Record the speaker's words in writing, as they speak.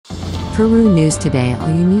Peru News Today, all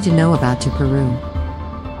you need to know about Peru.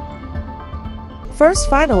 First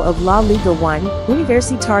final of La Liga 1,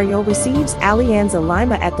 Universitario receives Alianza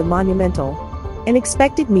Lima at the Monumental. An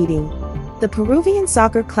expected meeting. The Peruvian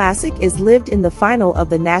soccer classic is lived in the final of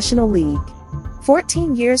the National League.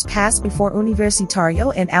 14 years passed before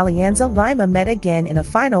Universitario and Alianza Lima met again in a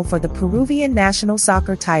final for the Peruvian national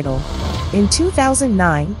soccer title. In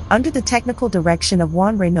 2009, under the technical direction of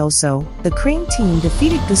Juan Reynoso, the Cream team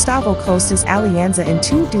defeated Gustavo Costas Alianza in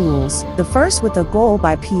 2 duels, the first with a goal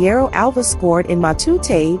by Piero Alva scored in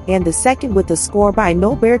Matute and the second with a score by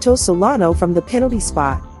Nolberto Solano from the penalty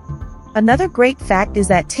spot. Another great fact is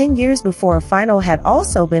that 10 years before a final had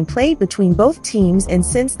also been played between both teams, and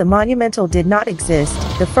since the Monumental did not exist,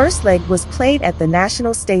 the first leg was played at the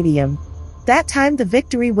National Stadium. That time the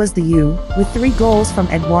victory was the U, with 3 goals from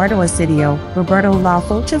Eduardo Asidio, Roberto La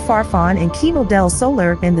Focha Farfan and Kino del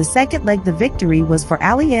Solar. In the second leg the victory was for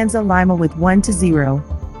Alianza Lima with 1-0.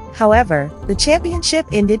 However, the championship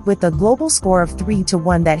ended with a global score of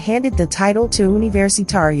 3-1 that handed the title to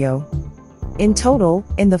Universitario. In total,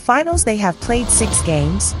 in the finals they have played 6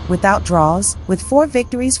 games, without draws, with 4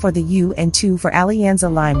 victories for the U and 2 for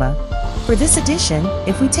Alianza Lima. For this edition,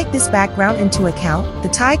 if we take this background into account, the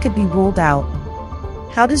tie could be ruled out.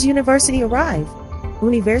 How does University arrive?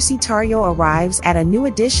 Universitario arrives at a new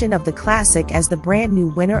edition of the Classic as the brand new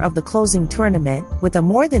winner of the closing tournament, with a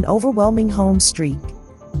more than overwhelming home streak.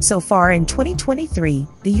 So far in 2023,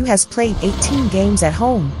 the U has played 18 games at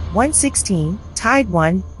home, won 16, tied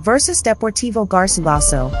 1 versus Deportivo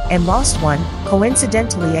Garcilaso, and lost 1,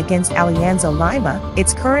 coincidentally against Alianza Lima,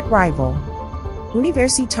 its current rival.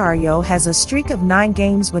 Universitario has a streak of 9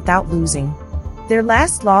 games without losing. Their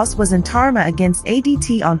last loss was in Tarma against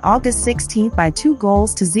ADT on August 16 by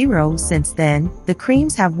 2-0. Since then, the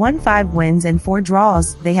Creams have won 5 wins and 4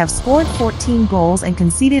 draws. They have scored 14 goals and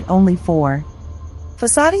conceded only 4.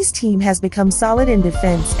 Fasadi's team has become solid in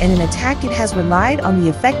defense, and in attack it has relied on the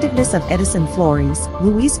effectiveness of Edison Flores,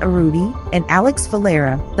 Luis Urruti, and Alex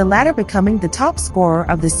Valera, the latter becoming the top scorer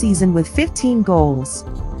of the season with 15 goals.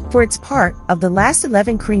 For its part, of the last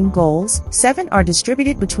 11 Cream goals, 7 are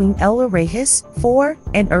distributed between El Reyes, 4,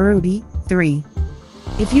 and Urruti, 3.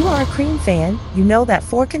 If you are a Cream fan, you know that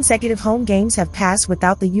 4 consecutive home games have passed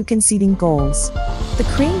without the U conceding goals. The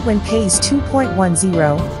Cream win pays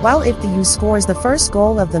 2.10, while if the U scores the first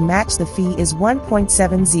goal of the match the fee is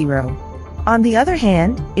 1.70. On the other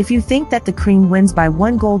hand, if you think that the Cream wins by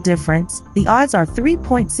 1 goal difference, the odds are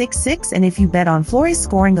 3.66, and if you bet on Flores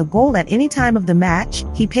scoring a goal at any time of the match,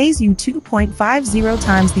 he pays you 2.50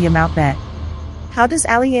 times the amount bet. How does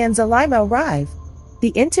Alianza Lima arrive? The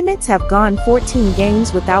Intimates have gone 14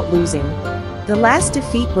 games without losing. The last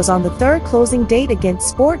defeat was on the 3rd closing date against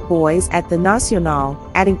Sport Boys at the Nacional,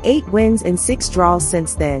 adding 8 wins and 6 draws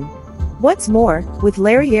since then. What's more, with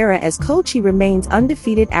Lariera as coach he remains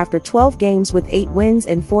undefeated after 12 games with 8 wins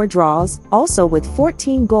and 4 draws, also with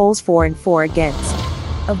 14 goals for and 4 against.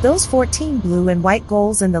 Of those 14 blue and white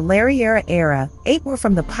goals in the Lariera era, 8 were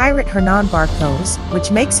from the pirate Hernan Barcos,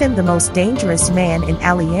 which makes him the most dangerous man in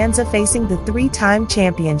Alianza facing the 3-time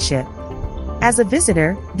championship. As a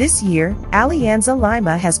visitor, this year, Alianza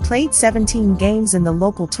Lima has played 17 games in the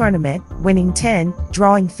local tournament, winning 10,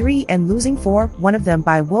 drawing 3 and losing 4, one of them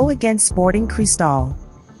by woe against Sporting Cristal.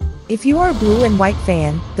 If you are a blue and white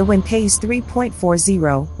fan, the win pays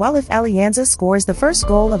 3.40, while if Alianza scores the first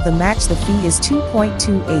goal of the match the fee is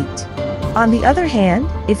 2.28. On the other hand,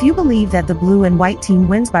 if you believe that the blue and white team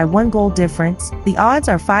wins by 1 goal difference, the odds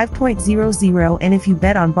are 5.00, and if you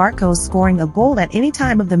bet on Barcos scoring a goal at any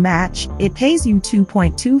time of the match, it pays you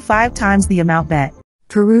 2.25 times the amount bet.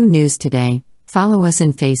 Peru News Today. Follow us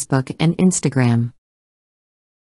on Facebook and Instagram.